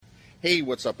Hey,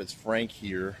 what's up? It's Frank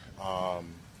here.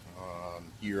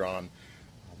 Here on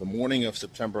the morning of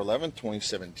September 11th,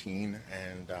 2017,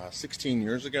 and 16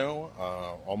 years ago,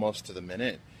 almost to the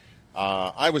minute,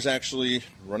 I was actually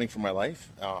running for my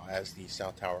life as the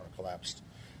South Tower collapsed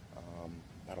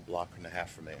about a block and a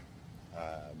half from me.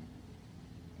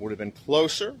 Would have been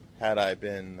closer had I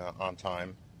been on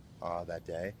time that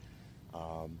day.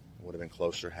 Would have been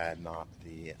closer had not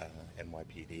the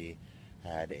NYPD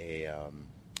had a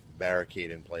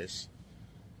barricade in place.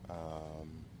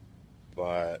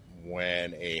 But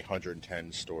when a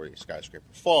 110-story skyscraper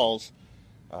falls,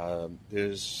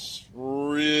 it's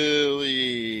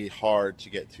really hard to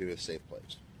get to a safe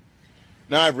place.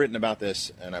 Now, I've written about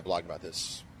this and I blog about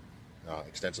this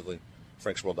extensively.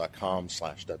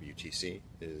 franksworld.com/WTC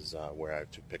is where I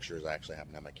took pictures. I actually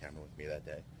happened to have my camera with me that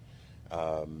day.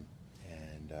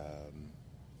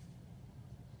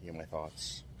 My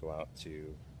thoughts go out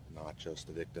to not just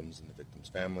the victims and the victims'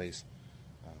 families,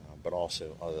 but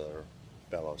also other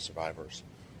fellow survivors.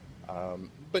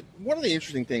 But one of the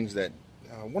interesting things that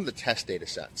one of the test data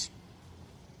sets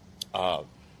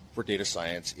for data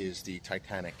science is the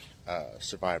Titanic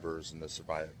survivors and the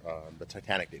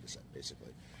Titanic data set,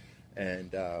 basically.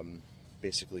 And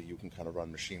basically you can kind of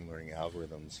run machine learning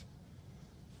algorithms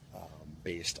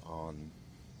based on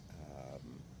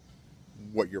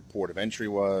what your port of entry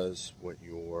was, what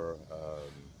your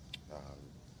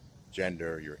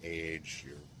gender, your age,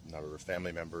 your number of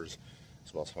family members,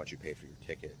 as well as how much you paid for your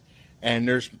ticket. And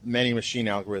there's many machine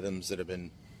learning algorithms that have been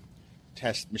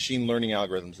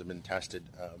tested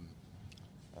to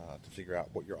figure out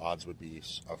what your odds would be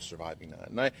of surviving that.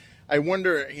 And I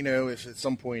wonder, if at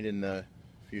some point in the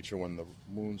future when the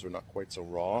wounds are not quite so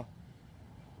raw,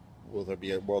 will there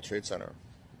be a World Trade Center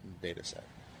data set?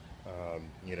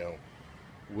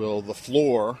 Will the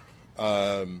floor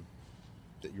that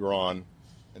you're on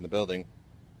in the building,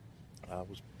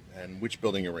 and which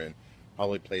building you're in,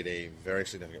 probably played a very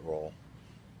significant role.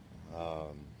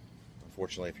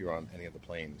 Unfortunately, if you're on any of the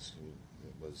planes,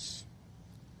 it was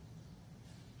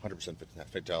 100%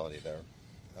 fatality there.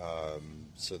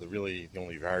 So the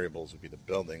only variables would be the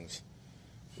buildings,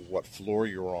 what floor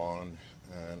you're on,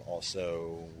 and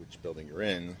also which building you're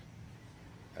in,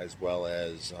 as well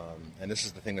as, and this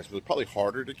is the thing that's really probably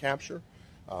harder to capture,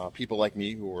 people like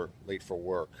me who are late for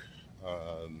work.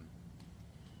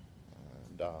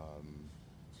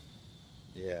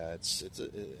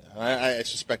 I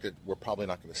suspect that we're probably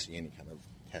not going to see any kind of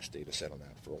test data set on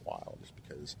that for a while, just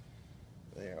because,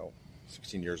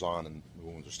 16 years on and the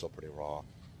wounds are still pretty raw.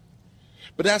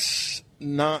 But that's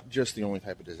not just the only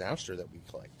type of disaster that we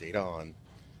collect data on.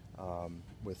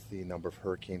 With the number of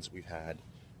hurricanes we've had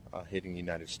hitting the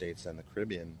United States and the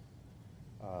Caribbean,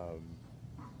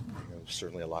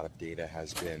 certainly a lot of data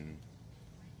has been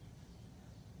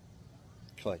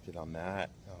collected on that,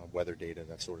 weather data,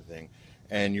 that sort of thing.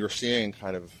 And you're seeing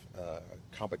kind of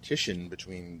competition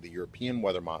between the European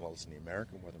weather models and the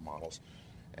American weather models.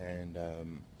 And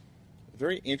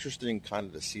very interesting kind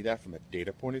of to see that from a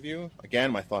data point of view.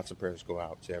 Again, my thoughts and prayers go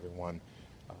out to everyone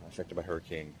affected by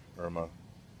Hurricane Irma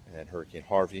and Hurricane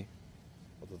Harvey,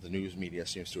 although the news media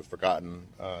seems to have forgotten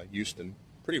Houston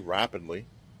pretty rapidly.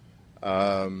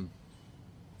 But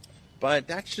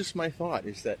that's just my thought,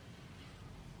 is that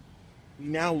we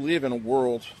now live in a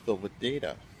world filled with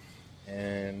data.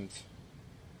 And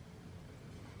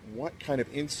what kind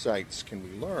of insights can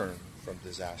we learn from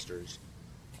disasters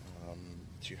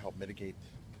to help mitigate,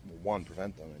 one,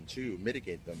 prevent them, and two,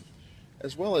 mitigate them,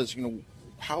 as well as,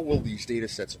 how will these data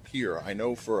sets appear? I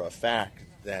know for a fact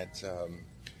that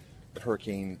the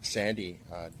Hurricane Sandy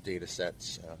data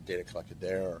sets, data collected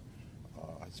there,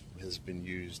 has been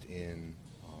used in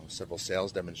several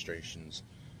sales demonstrations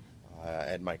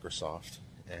at Microsoft.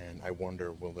 And I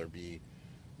wonder, will there be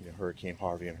Hurricane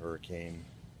Harvey and Hurricane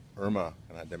Irma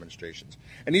demonstrations?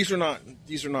 And these are not,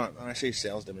 when I say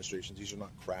sales demonstrations, these are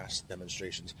not crass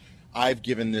demonstrations. I've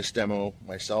given this demo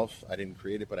myself. I didn't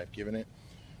create it, but I've given it,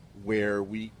 where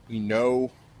we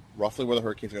know roughly where the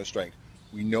hurricane's going to strike.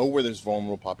 We know where there's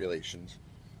vulnerable populations.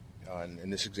 And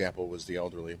in this example was the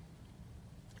elderly.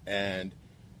 And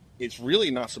it's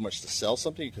really not so much to sell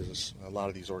something, because a lot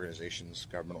of these organizations,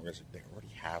 government organizations, they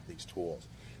already have these tools.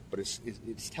 But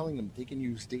it's telling them they can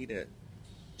use data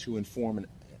to inform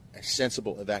a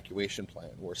sensible evacuation plan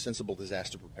or a sensible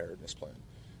disaster preparedness plan.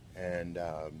 And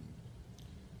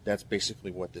that's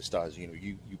basically what this does.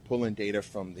 You pull in data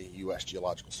from the U.S.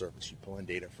 Geological Service. You pull in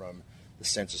data from the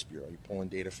Census Bureau. You pull in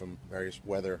data from various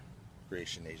weather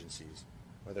creation agencies.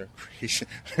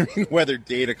 Weather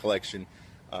data collection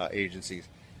agencies.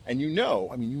 And you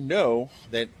know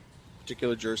that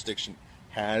particular jurisdiction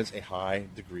has a high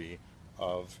degree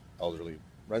of elderly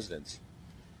residents.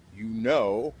 You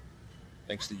know,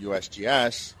 thanks to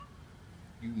USGS,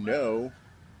 you know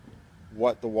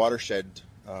what the watershed,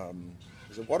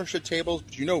 is it watershed tables?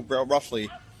 But you know roughly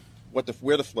where the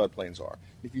floodplains are.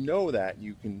 If you know that,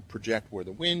 you can project where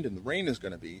the wind and the rain is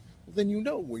going to be. Well, then you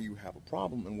know where you have a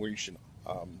problem and where you should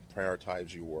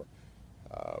prioritize your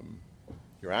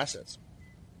assets.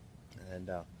 And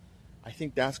I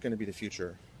think that's going to be the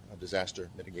future of disaster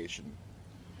mitigation.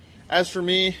 As for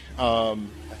me, I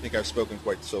think I've spoken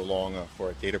quite so long for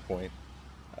a data point.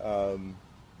 I'm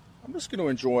just going to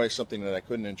enjoy something that I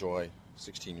couldn't enjoy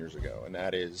 16 years ago, and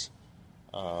that is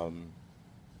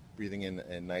breathing in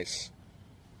a nice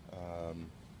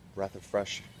breath of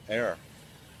fresh air.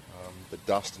 The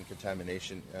dust and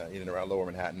contamination in and around Lower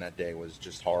Manhattan that day was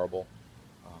just horrible.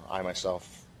 I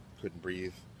myself couldn't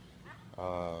breathe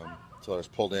until I was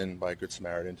pulled in by a Good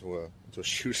Samaritan into a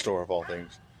shoe store of all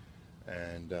things.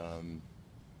 And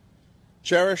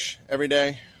cherish every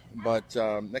day, but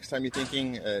next time you're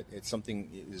thinking it's something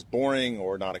is boring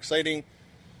or not exciting,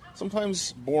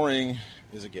 sometimes boring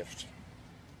is a gift.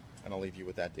 And I'll leave you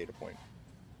with that data point.